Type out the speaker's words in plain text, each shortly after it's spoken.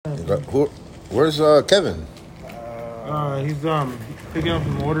Where's Kevin? He's picking up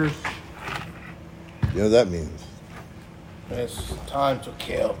some orders. You know what that means? It's time to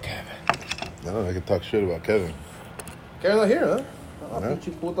kill Kevin. I can talk shit about Kevin. Kevin's not here, huh?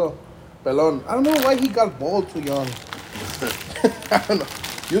 Pinche puto pelon. I don't know why he got bald too young. I don't know.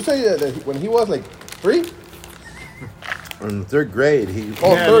 You say that when he was like 3? In third grade,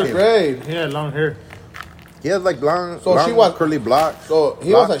 third grade. He had long hair. He had like long, So long she was curly blocks. So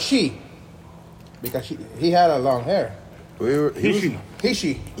he was a she because he had a long hair. He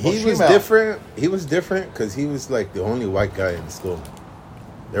was different. He was different because he was like the only white guy in school.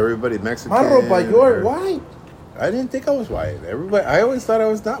 Everybody Mexican. Marro, but you're white. I didn't think I was white. I always thought I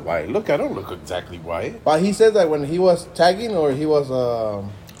was not white. Look, I don't look exactly white. But he said that when he was tagging or he was,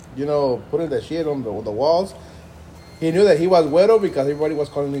 putting the shit on the walls, he knew that he was güero because everybody was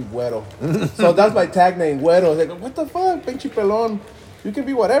calling him güero. So that's my tag name, güero. Like, what the fuck, pinche pelon? You can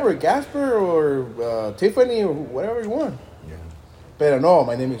be whatever, Gasper or Tiffany or whatever you want. Yeah. Pero no,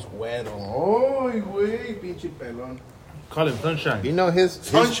 my name is güero. Oh, güey, pinche pelon. Call him Sunshine. You know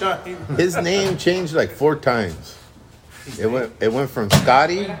his name changed like 4 times. It went from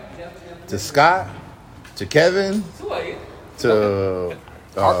Scotty to Scott to Kevin to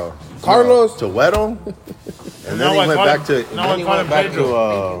Carlos to Weddle, and then he went back to.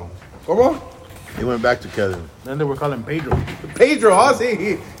 ¿Cómo? He went back to Kevin. Then they were calling Pedro. Pedro, huh? See,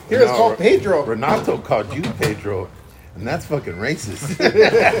 here it's called Pedro. Renato called you Pedro, and that's fucking racist.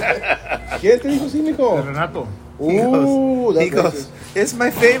 ¿Qué te dijo así, mijo? Renato. He goes, it's my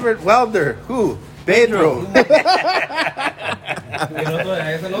favorite welder. Who? Pedro.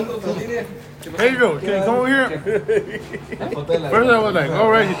 Pedro, can you come over here? First I was like, all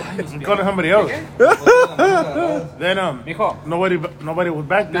right, I'm calling somebody else. Then nobody was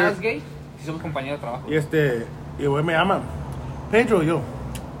back there. gay? Si somos compañeros de trabajo. Y güey me llama, Pedro, yo.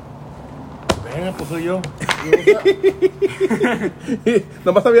 Venga, pues soy yo.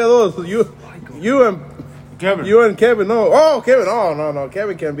 Nomás había 2. You and Kevin. You and Kevin, no. Oh, Kevin, no.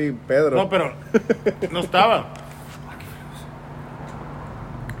 Kevin can be Pedro. No, pero no estaba.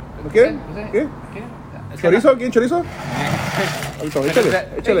 ¿Qué? ¿Chorizo? ¿Quién chorizo?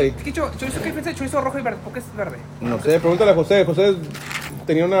 Échale. ¿Chorizo qué diferencia? ¿Chorizo rojo y verde? ¿Por qué es verde? No sé, pregúntale a José. José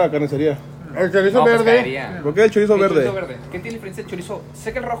tenía una carnicería. El chorizo verde. ¿Por qué el chorizo verde? Chorizo verde. ¿Qué tiene diferencia el chorizo?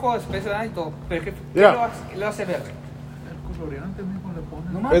 Sé que el rojo es espesa y todo, pero ¿qué lo hace verde? El colorante mismo le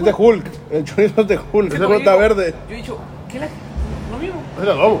pone. No, es de Hulk. El chorizo es de Hulk. Es fruta verde. Yo he dicho, ¿qué es lo mismo? Es el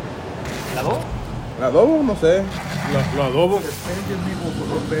adobo. ¿El adobo? ¿El adobo? No sé. Lo adobo. Es el mismo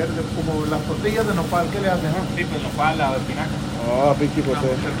color verde, como las tortillas de nopal, ¿qué le hacen? Sí, pues nopal, la espinaca. Ah, pinche José.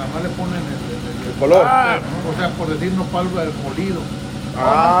 Nada más le ponen El color. o sea, por decir nopal molido.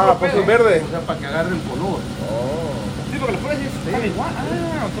 Pues es verde. O sea, para que agarre el color. Sí, porque los puros están igual.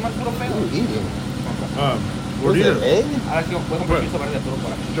 Tomas puro pedo. Gordita. Ahora sí, puedo comprar chorizo verde puro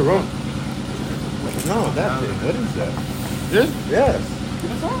para. Chicharrón. No, that thing. What is that? Yes. Yes. ¿Qué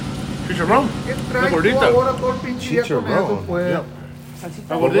pasó? Chicharrón. ¿Qué La traes tú gordita. ahora todo el pinche día con Chicharrón. eso, pues? Yeah. Salsita.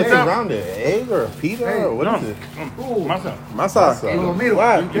 La What's gordita. around it? Egg or a pita or what No. is it? Masa. Masa. Lo miro.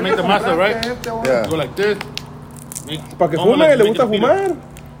 What? You make the masa, right? Yeah. Go like this. Para que Almost fume, like le making gusta a pita. fumar.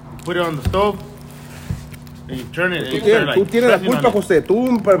 Put it on the stove. And you turn it. Tú tienes la culpa, José.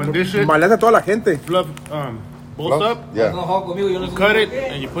 Tú maleas a toda la gente. Fluff, bolts up. Yeah. No juego conmigo, yo no sé. Cut it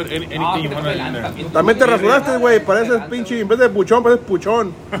and you put anything you want in there. También te rasuraste, güey. Pareces pinche. En vez de buchón, pareces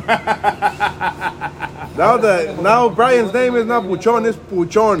puchón. Now Brian's name is not Puchón, it's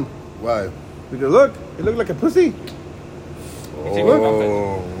Puchón. Why? Because look, he looks like a pussy.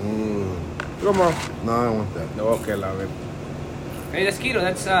 Oh. Come on. No, I don't want that. No, okay, la ver. Hey, that's keto.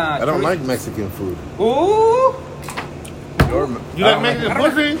 That's I don't like Mexican food. Ooh. You like Mexican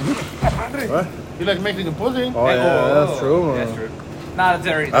pussy? What? You like Mexican pussy? Oh, yeah, that's true, man. That's true. Nah, that's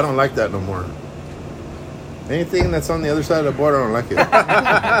very. I don't like that no more. Anything that's on the other side of the border, I don't like it.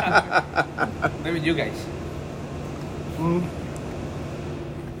 Maybe you guys.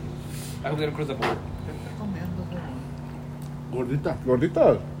 I hope they don't cross the border. Gordita.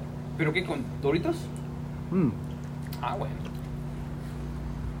 Gordita. ¿Pero qué? ¿Con Doritos? Ah, bueno.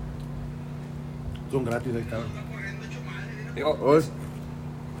 Son gratis, ahí estaban. Digo, Oh,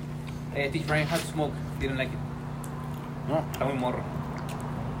 teach Brian how to smoke. Didn't like it. No. Está muy morro.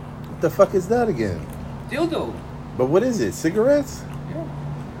 What the fuck is that again? Dildo. But what is it? Cigarettes? Yeah.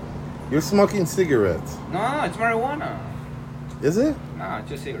 You're smoking cigarettes. No, it's marijuana. Is it? Nah, it's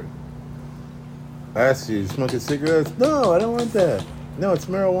just cigarette. I asked you, smoking cigarettes? No, I don't want that. No, it's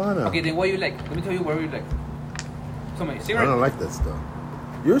marijuana. Okay, then what you like? Let me tell you what you like. Tell me, I cigarette? don't like that stuff.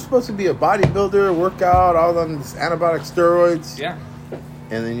 You're supposed to be a bodybuilder, work out, all on this antibiotic steroids. Yeah.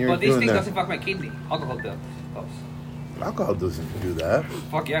 and then you're But this doing thing that. doesn't fuck my kidney. Alcohol does. Alcohol doesn't do that.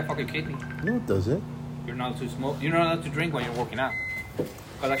 Fuck yeah, fuck your kidney. No, it doesn't. You're not allowed to smoke. You're not allowed to drink when you're working out.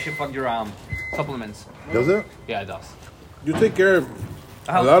 Cause that shit fuck your supplements. Does it? Yeah, it does. You take care of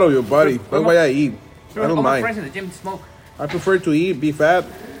a lot of your body. That's why I eat. I don't All my mind. friends in the gym smoke. I prefer to eat, be fat,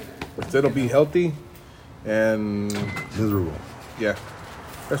 instead of be healthy. And Miserable. yeah,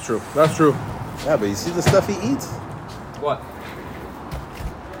 that's true. That's true. Yeah, but you see the stuff he eats? What?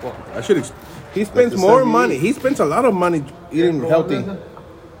 I should. He spends the more stuff you money. eat. He spends a lot of money eating healthy.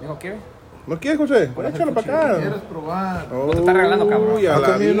 ¿Dijo quieres? ¿No quieres, José? Échalo para acá. ¿Quieres probar? Oh, te está regalando, cabrón. ya How la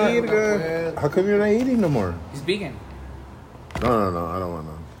come you're not- virga. How come you're not eating no more? He's vegan. No, I don't want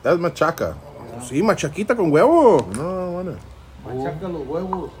to. That's machaca. Sí, machaquita con huevo. No, I don't want it. Machaca los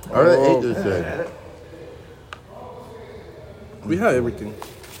huevos. I already ate this thing. We have everything.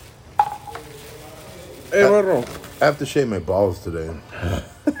 Hey, Rorro. I have to shave my balls today.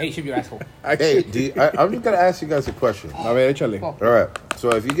 Hey, shave your asshole. Hey, I'm just gonna ask you guys a question. A ver, échale. All right. So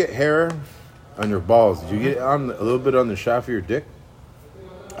if you get hair on your balls, do you get it on a little bit on the shaft of your dick?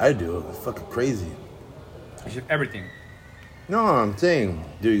 I do. It's fucking crazy. You shave everything. No, I'm saying,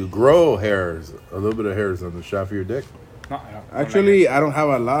 do you grow hairs? A little bit of hairs on the shaft of your dick? No, I don't. Actually, I don't have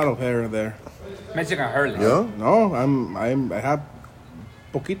a lot of hair there. Mexican hairless. Yeah. No, I have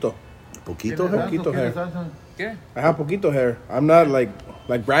poquito. Poquito hair. Poquito hair. ¿Qué? I have poquito hair. I'm not like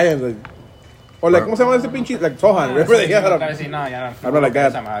Brian. Like, or like, ¿cómo se llama ese pinche? Like Sohan. Remember they had a- Sí, no, ya no. I'm not like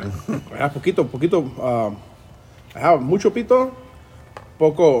that. Esa madre. I have poquito. I have mucho pito,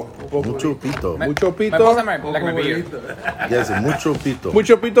 poco, Mucho pito. mucho My balls are pito, like my beard. Yes, mucho pito.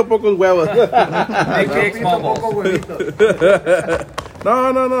 mucho pito, pocos huevos. Big, small balls.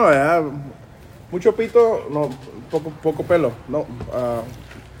 No. I have mucho pito, no, poco pelo. No,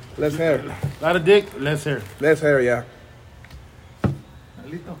 less hair. A lot of dick, less hair. Less hair, yeah.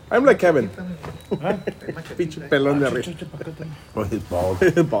 I'm like Kevin. Pinche pelón de arriba. Oh, his balls.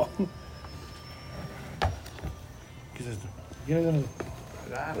 Ball. ¿Qué es esto? ¿Quién es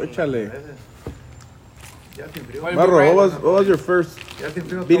el- Échale. Ya te enfrió. Marro, what was your first Ya te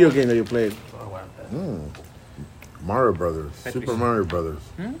enfrió video todo. game that you played? Mario Brothers. Super Mario Brothers.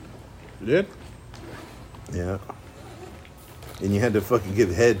 You did? Yeah. And you had to fucking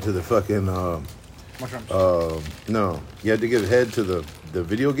give head to the fucking, Mushrooms. no. You had to give head to the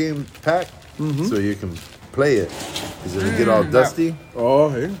video game pack so you can play it. Because it'll get all dusty. Oh,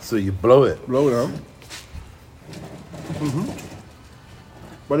 hey. So you blow it. Blow it up.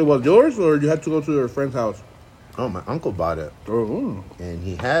 But it was yours, or you had to go to your friend's house? Oh, my uncle bought it. Oh, And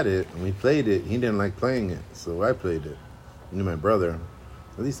he had it, and we played it. He didn't like playing it, so I played it. Me and my brother.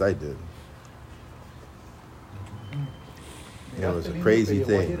 At least I did. Yeah, it was a crazy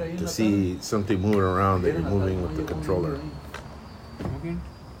thing to see something moving around that you're moving with the controller.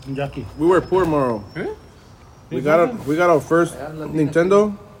 Jackie. we were poor, Morrow. We got our first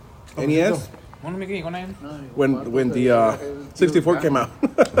Nintendo NES ¿Cómo me quedé con él? when the 64 came out.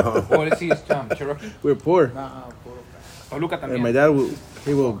 Oh, let's see, it's Cherokee. We were poor, Oh, Luca and my también. dad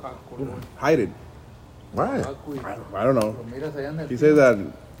he will hide it. Right. I don't know. He says that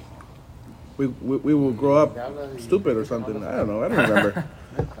we will grow up stupid or something. I don't know. I don't remember.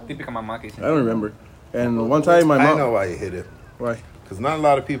 Típica mamá que I dice. don't remember. And one time my I mom. know why you hit it. Why? Because not a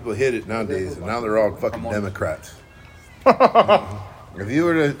lot of people hit it nowadays, and now they're all fucking Democrats.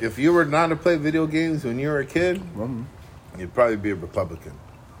 If you were not to play video games when you were a kid, you'd probably be a Republican.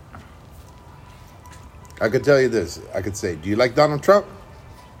 I could tell you this. I could say, do you like Donald Trump?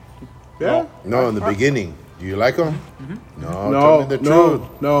 Yeah. No, in the beginning. Do you like him? No, tell No, me the truth.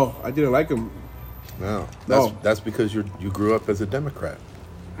 no, I didn't like him. No, No. that's because you grew up as a Democrat.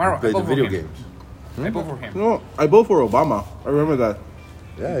 Maro, I Played the vote for video him. games. I vote for him. No, I vote for Obama. I remember that.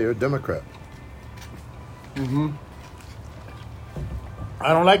 Yeah, you're a Democrat.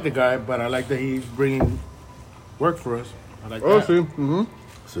 I don't like the guy, but I like that he's bringing work for us. I like Oh, that. see. Mm-hmm.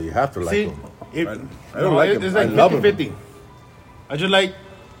 So you have to like See, him. it, I don't like him. It's I like love him. 50-50. I just like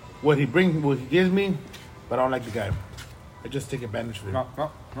what he brings, what he gives me, but I don't like the guy. I just take advantage of him.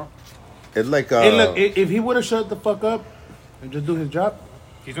 No. It's like Hey, look, if he would have shut the fuck up and just do his job,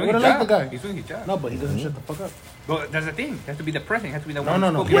 He's I doing would his have liked job. the guy. He's doing his job. No, but he doesn't shut the fuck up. But that's the thing. He has to be the president. He has to be the No, one. no,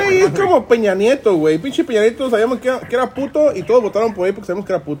 no. spoken for Güey, the es country. como Peña Nieto, güey. Pinche Peña Nieto sabíamos que era puto y todos votaron por él porque sabíamos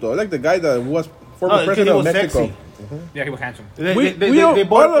que era puto. I like the guy that was former No, it's 'cause he president of was Mexico. sexy. Yeah, he was handsome. We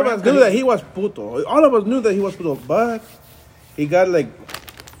bought all of for him us knew 'cause that he was puto. All of us knew that he was puto, but he got like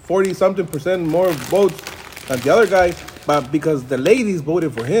 40-something% more votes than the other guy, but because the ladies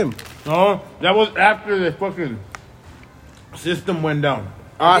voted for him. No, that was after the fucking system went down.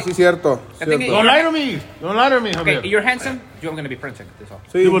 sí, cierto. I think cierto. Don't lie to me. Don't lie to me, Okay, Javier. you're handsome. You're gonna be friends. That's all.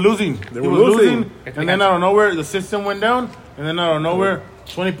 Sí. They were losing. They He were was losing. And then out of nowhere, the system went down. And then out of nowhere,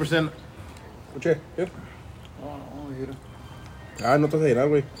 20%. Che, yeah. No te vas a llenar,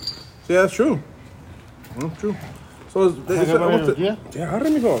 güey. Sí, that's true. That's true. So, Yeah. yeah, agarre,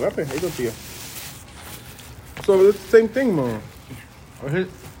 mijo, agarre. Ahí tortilla. So, it's the same thing, man.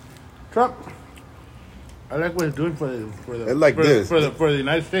 Trump. I like what he's doing for the It's like this. for the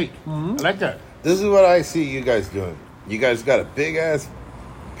United States. I like that. This is what I see you guys doing. You guys got a big ass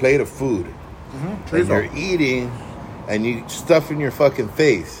plate of food, and you're eating, and you stuffing your fucking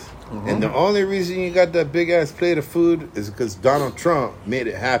face. And the only reason you got that big ass plate of food is because Donald Trump made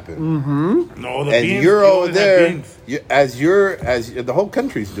it happen. No, the And beans, you're they over always have there, beans. as the whole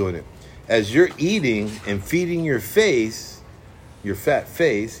country's doing it. As you're eating and feeding your face, your fat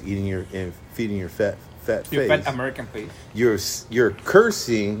face, and feeding your fat Your face. fat American face. You're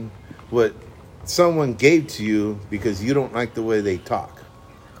cursing what someone gave to you because you don't like the way they talk.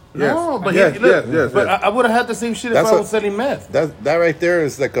 No, but Yes, look, yes. but I would have had the same shit if That's I what- was selling meth. That right there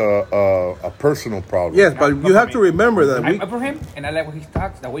is like a personal problem. Yes, but Not you for have me. to remember that I'm for him, and I like what he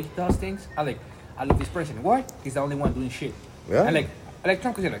talks, the way he does things. I love this person. Why? He's the only one doing shit. Yeah. I like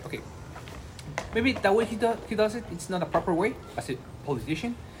Trump because you're like, okay, maybe the way he does it, it's not a proper way as a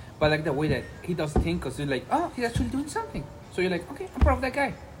politician, but I like the way that he does things because you're like, oh, he's actually doing something. So you're like, okay, I'm proud of that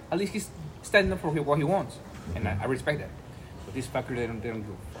guy. At least he's standing up for what he wants, and I respect that. But these fuckers, they don't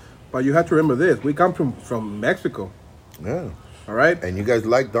do. But you have to remember this. We come from Mexico, Yeah. all right? And you guys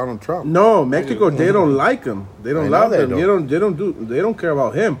like Donald Trump. No, Mexico, they don't like him. They don't I know love they him. don't. They don't care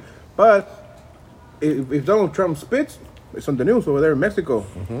about him. But if Donald Trump spits, it's on the news over there in Mexico.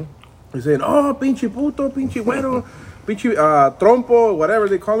 He's saying, oh, pinche puto, pinche güero, pinche trompo, whatever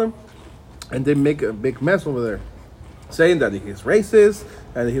they call him. And they make a big mess over there, saying that he's racist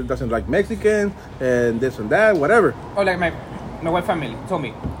and he doesn't like Mexicans and this and that, whatever. Oh, like my wife family told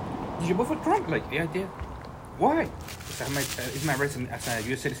me, did you vote for Trump? Like, yeah, I did. Why? Because it's my right as a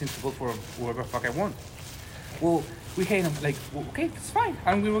U.S. citizen to vote for whoever the fuck I want. Well, we hate him. Like, well, okay, it's fine.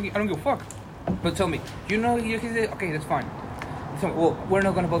 I don't give a fuck. But tell me, you know he did? Okay, that's fine. So, well, we're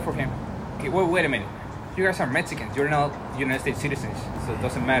not gonna vote for him. Okay, wait a minute. You guys are Mexicans. You're not United States citizens, so it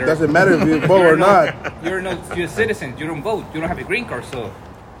doesn't matter. Doesn't matter if you vote or not. You're not U.S. citizens. You don't vote. You don't have a green card, so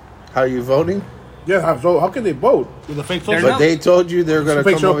How are you voting? Yeah, so how can they vote? With the fake They're social. But they told you they're gonna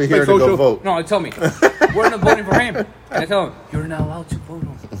Fake come show- over here fake to go social. vote. no, tell me, we're not voting for him. And I tell him, you're not allowed to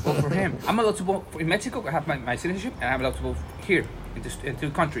vote for him. I'm allowed to vote in Mexico. I have my citizenship, and I'm allowed to vote here in two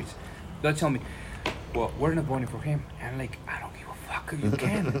countries. They'll tell me, well, we're not voting for him. And I'm like, I don't give a fuck. You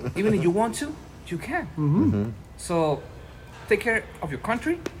can. Even if you want to, you can. So take care of your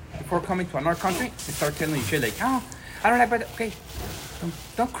country before coming to another country and start telling you shit like, oh, I don't like that. Okay,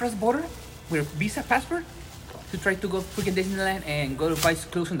 don't cross the border with a visa passport to try to go freaking Disneyland and go to buy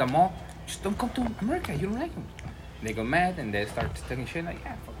clothes in the mall. Just don't come to America. You don't like them. They go mad and they start talking shit like,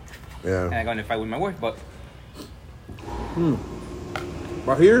 yeah, fuck. And I got in a fight with my wife, but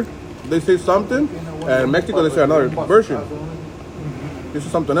But here, they say something, and in Mexico they say another version. This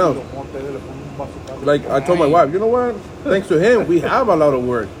is something else. Like I told my wife, you know what? Thanks to him, we have a lot of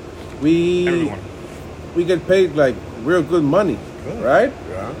work. We everyone. we get paid like real good money, right?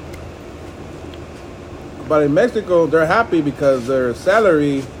 Yeah. But in Mexico, they're happy because their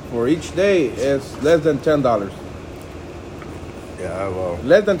salary for each day is less than $10. Yeah. Well.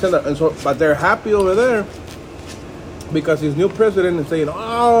 Less than $10, and so but they're happy over there because his new president is saying,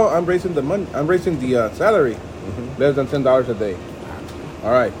 "Oh, I'm raising the money. I'm raising the salary, less than $10 a day."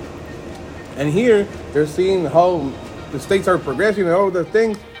 All right. And here they're seeing how the states are progressing and all the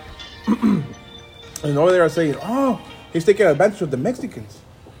things, and over there are saying, "Oh, he's taking advantage of the Mexicans.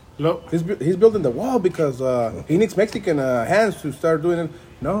 Look, He's building the wall because he needs Mexican hands to start doing it."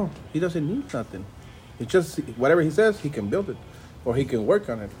 No, he doesn't need nothing. It's just whatever he says, he can build it, or he can work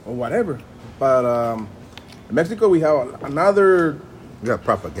on it, or whatever. But in Mexico, we have another. You got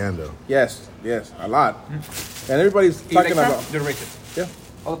propaganda. Yes, a lot, and everybody's You like talking Trump, about. you're racist. Yeah.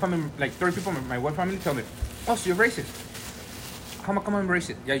 All the family, like 30 people in my wife family tell me, oh, so you're racist. How come I'm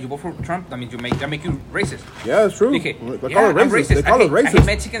racist? Yeah, you vote for Trump, that means that make you racist. Yeah, it's true. Okay, They yeah, call it I'm racist. racist. They call it I hate racist.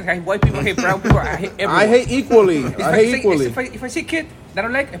 Mexicans, I hate white people, I hate brown people, I hate everyone. I hate equally. If I hate say- equally. If I see a kid that I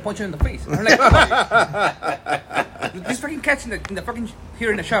don't like, I punch him in the face. I'm like, these fucking cats in the fucking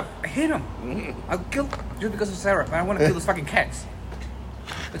here in the shop, I hate them. I'll kill just because of Sarah. I want to kill those fucking cats.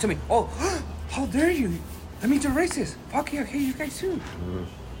 They tell me, oh, how dare you? That means you're racist. Fuck yeah, I hate you guys too.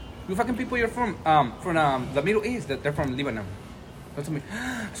 You fucking people, you're from the Middle East. That they're from Lebanon. They tell me,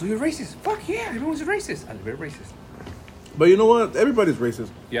 so you're racist? Fuck yeah, everyone's a racist. I'm very racist. But you know what? Everybody's racist.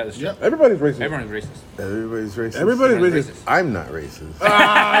 Yeah, that's true. Yep. Everybody's racist. Everyone is racist. Everybody's racist. Everybody's Everyone's racist. I'm not racist.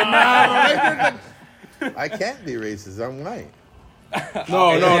 Ah, I can't be racist. I'm white.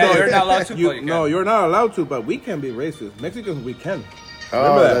 no, You're not allowed to. but you No, can. you're not allowed to, but we can be racist. Mexicans, we can. Oh,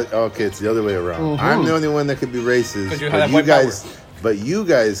 Remember that? okay. It's the other way around. I'm the only one that could be racist. 'Cause you have But that you white guys, but you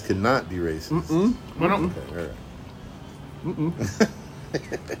guys cannot be racist. Bueno, Okay, all right.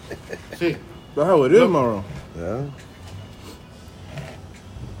 sí. That's how it is, Mauro. Yeah.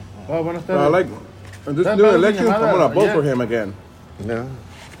 Oh, buenas But I tardes. like, in this That new was election, I'm llamada, going to vote yeah. for him again. Yeah.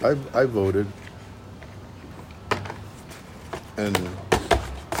 I voted. And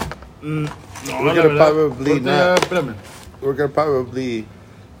No, we're la gonna verdad, probably ahorita not. espérame. We're gonna probably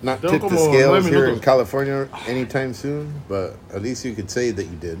not Tengo tip the como scales 9 here in minutos. California anytime soon, but at least you could say that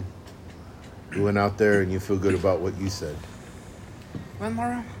you did. You went out there and you feel good about what you said. Well,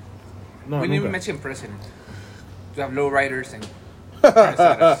 Mara, No, we need a nunca. Mexican president. To have low riders and.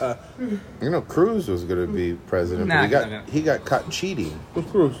 You know, Cruz was gonna be president, Nah, but no. he got caught cheating. Who's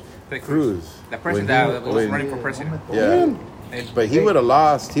Cruz? Cruz. The person When that he- was when- running for president. Yeah, And but he would have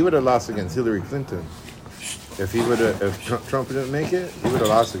lost. He would have lost against Hillary Clinton. If he would have, if Trump didn't make it, he would have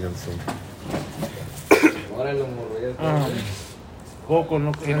lost against him. Coco,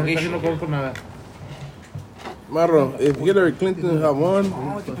 no, casi no conozco nada. Marro, if Hillary Clinton had won,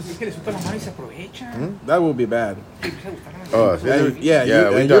 No, pues es que le suelta la mano y se aprovecha. that would be bad. Oh,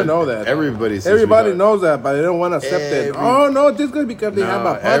 You know that. Everybody says Everybody we knows that, but they don't want to accept it. Every- Oh, no, just because they have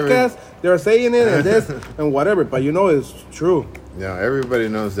a podcast, they're saying it and this and whatever. But you know it's true. Yeah, everybody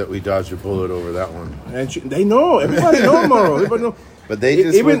knows that we dodged a bullet over that one. And they know. Everybody knows, Mauro. Everybody knows. But they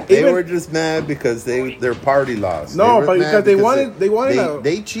just they were just mad because their party lost. No, were but mad because they wanted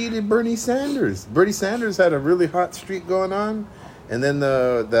they cheated Bernie Sanders. Bernie Sanders had a really hot streak going on, and then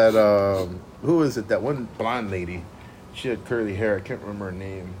who was it? That one blonde lady. She had curly hair. I can't remember her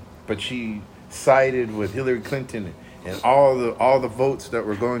name, but she sided with Hillary Clinton, and all the votes that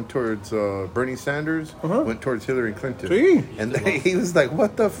were going towards Bernie Sanders went towards Hillary Clinton. See? And he was like,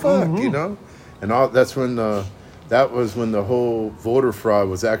 "What the fuck," you know? And that's when that was when the whole voter fraud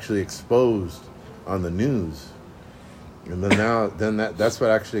was actually exposed on the news. And then that's what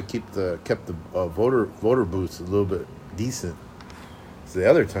actually kept the voter booths a little bit decent. So the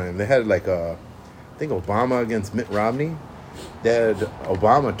other time they had like I think Obama against Mitt Romney. They had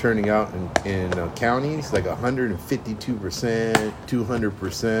Obama turning out in counties like 152%,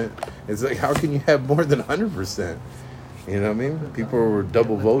 200%. It's like, how can you have more than 100%? You know what I mean? People were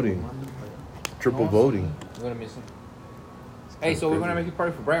double voting, triple voting. We're gonna miss him. Hey, so we're gonna make a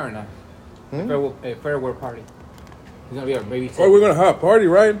party for Brian or not? A farewell party. It's gonna be our baby. Oh, we're going to have a party,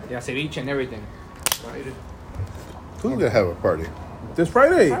 right? Yeah, ceviche and everything. Who's gonna have a party? This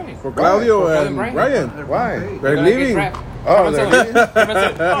Friday. Friday. For Claudio For and Brian. Ryan. Why? They're We're gonna leaving. get wrapped. Oh, they're leaving?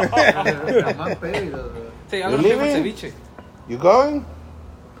 Say, I'm You're gonna pay for leaving? ceviche. You going?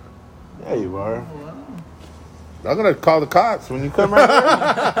 Yeah, you are. I'm gonna call the cops when you come right here.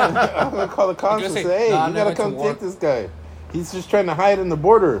 I'm gonna call the cops and say, say, "Hey, "No, you I'm gotta not going come to war." take this guy. He's just trying to hide in the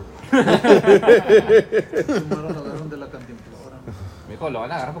border." Me dijo, lo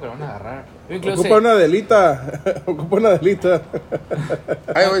van a agarrar porque lo van a agarrar. Yo incluso Ocupa una delita. Ocupa una delita.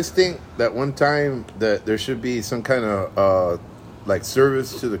 I always think that one time that there should be some kind of like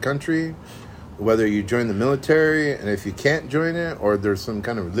service to the country, whether you join the military, and if you can't join it, or there's some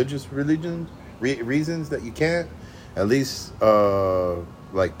kind of reasons that you can't, at least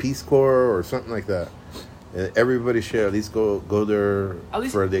like Peace Corps or something like that. Everybody should at least go there At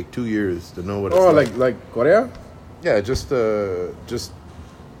least- for like 2 years to know what it's Oh, like. like Korea? Yeah, just as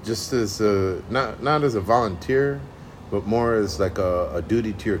not as a volunteer, but more as like a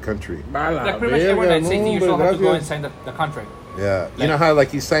duty to your country. like pretty much everyone that says you still have to go and sign the contract. Yeah, you know how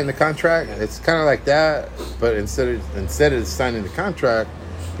like you sign the contract? It's kind of like that, but instead of signing the contract,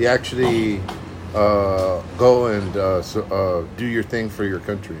 you actually go and do your thing for your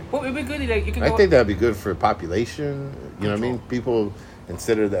country. Well, it'd be good. Like, you can I go. think that'd be good for population. You know what I mean? People,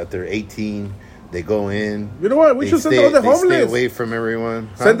 instead of that they're 18, they go in. You know what? We should send all the They stay homeless. away from everyone.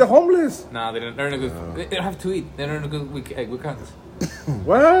 Huh? Send the homeless. Nah, they're in a good. They don't have to eat. They're in a good week. Good contest.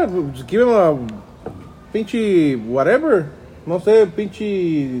 What? Just give them a pinchy whatever. No sé,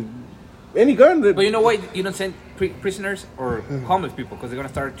 pinchy any gun. But you know what? You don't send prisoners or homeless people because they're gonna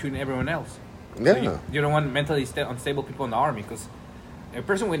start shooting everyone else. Yeah. So you don't want mentally unstable people in the army because a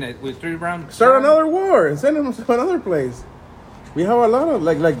person with 3 rounds. Start another war and send them to another place. We have a lot of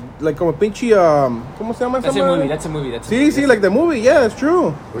like como pinche ¿cómo se llama esa That's a madre? movie. That's a movie. That's a Sí, movie. sí, like the movie. Yeah, it's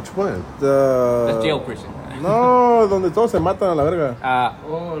true. Which one? That's jail prison. No, donde todos se matan a la verga.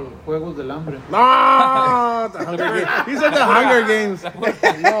 Oh, los Juegos del Hambre. No, the Hunger Games. He said the Hunger Games.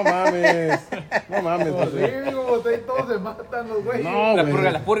 No mames. No mames. Digo, todos se matan los güeyes. No, La güey.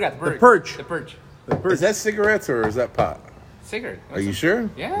 purga, la purga, The Purge. The purge. The Purge. Is that cigarettes or is that pot? Cigarette. Are you sure?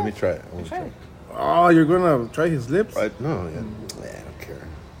 Yeah. Let me try it. I wanna Try try it. Oh, you're gonna try his lips? No, yeah. I don't care.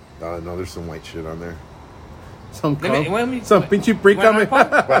 No, there's some white shit on there. Some Let me- some pinche prick Wanna on me. pop?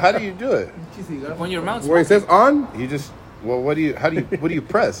 But how do you do it? When your mouth. Where it says on? You just what do you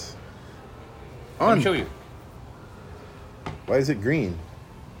press? Let me On. show you. Why is it green?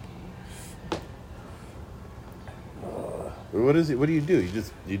 What is it? What do you do?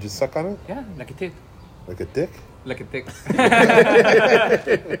 You just suck on it Yeah, like a tick. like a dick? Like a tick.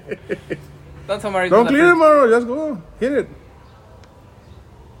 Don't tell Mario. Don't clear it, Mario. Just go. Hit it.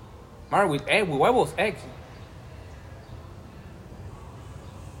 Mario with huevos, eggs.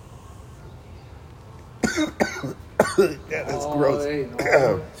 Yeah, that's gross. Hey,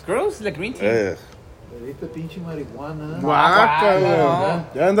 no. It's gross, like green tea. Ugh. Le diste pinche marihuana. Guácala.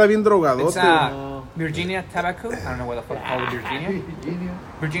 Ya anda bien It's drogadote. Virginia tobacco. I don't know what the fuck called Virginia. Virginia.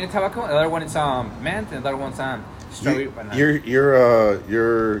 Virginia tobacco. The other one is mint, and the other one's strawberry banana.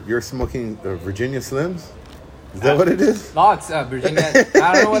 You're smoking Virginia Slims? Is that what it is? No, it's Virginia.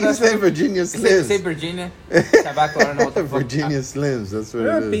 I don't know what You that's. say Virginia Say Slims. Virginia tobacco. I don't know what the fuck. Virginia Slims. That's what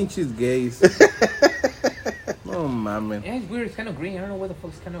Yeah, it is. pinches gays. Oh, mames. Yeah, it's weird. It's kind of green. I don't know what the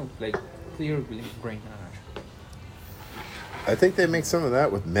fuck. It's kind of like clear green. I don't know. I think they make some of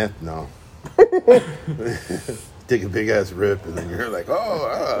that with meth now. Take a big ass rip, and then you're like,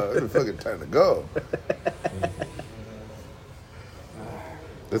 oh, it's fucking time to go.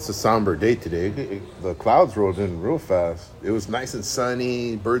 It's a somber day today. The clouds rolled in real fast. It was nice and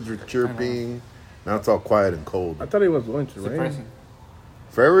sunny. Birds were chirping. Now it's all quiet and cold. I thought it was going to It's rain. depressing.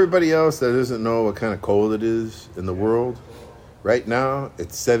 For everybody else that doesn't know what kind of cold it is in the world, right now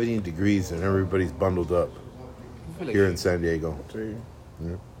it's 70 degrees and everybody's bundled up I feel like here in San Diego. Sí.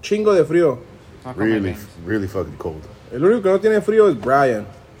 Yeah. Chingo de frío. knock on my Really, veins. really fucking cold. El único que no tiene frío is Brian.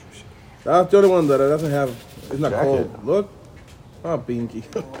 That's the only one that doesn't have. It's not Jacket. cold. Look. Oh, pinky.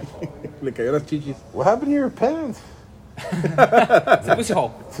 Le cayó las chichis. What happened to your pants? It's a pussy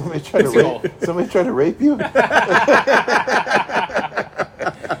hole. Somebody tried to rape you?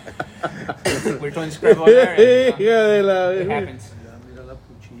 We're trying to scrap on there. And, Hija de la. it happens. Ya mira la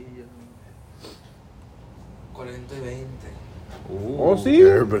cuchilla. 40 y 20. Oh, sí. Yeah,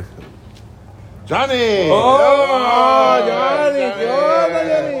 everybody. Johnny! Oh, Johnny. ¿Qué onda,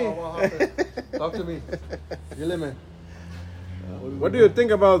 Johnny? Talk to me. Dile, man. What do you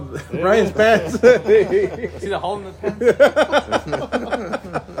think about Brian's pants? See the hole in the pants?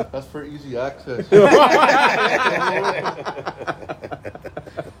 That's for easy access.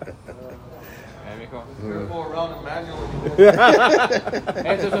 Yeah, mijo. Go around and manually.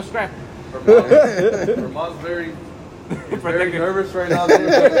 Hey, there's no scrap. Vermont's very nervous right now.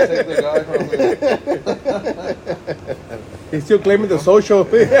 They're trying to take the guy from me. He's still claiming the social.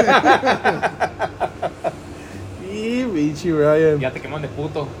 Bichi Brian. Ya te queman de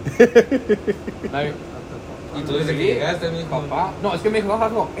puto. Y tú desde que llegaste, mi papá. No, es que me dijo,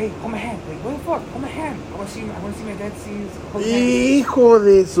 algo, hey, hold my hand. Like, what the fuck? Hold my hand. I want to see my dad see his hold my hand. Hijo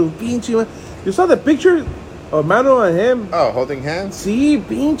de su pinche ma- You saw the picture of Mano and him? Oh, holding hands? Sí,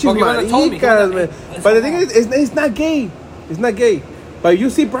 pinches Okay, well, told me, maricas, he man. was like, But the thing is, it's not gay. It's not gay. But you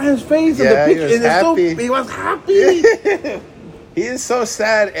see Brian's face in Yeah, the he picture, was and it's so, happy. he was happy. He is so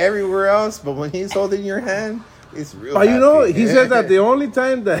sad everywhere else, but when he's holding your hand, it's real. But you know, happy. he said that the only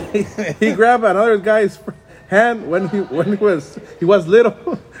time that he grabbed another guy's hand when he was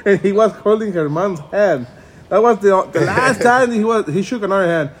little and he was holding her mom's hand. That was the last time he shook another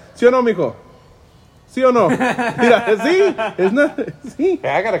hand. ¿Sí o no, mijo? ¿Sí o no? Mira, sí, it's not. Sí. Hey,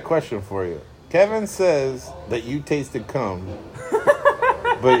 I got a question for you. Kevin says that you tasted cum,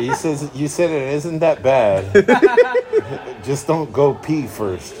 but he says you said it isn't that bad. Just don't go pee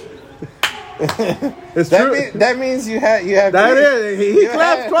first. It's true. That means you have. That is, he you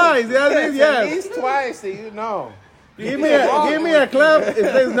clapped have- twice. That means At yes. least twice that you know. Give me a clap. It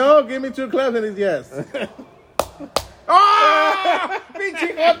says no. Give me 2 claps and it's yes. ¡Ah!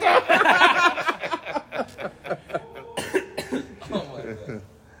 ¡Pinche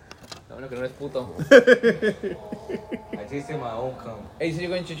No, no, que no eres puto. I tasted my own cum. Hey, so you're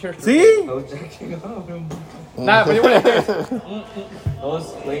going to church? ¿Sí? I was jacking off. Nah, but you want to. I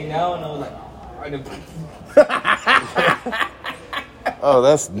was laying down and I was like, Oh,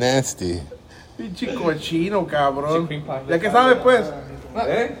 that's nasty. Pinche cochino, cabrón. Cream pie. ¿Ya que sabe, pues?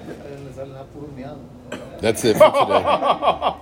 ¿Eh? That's it for today.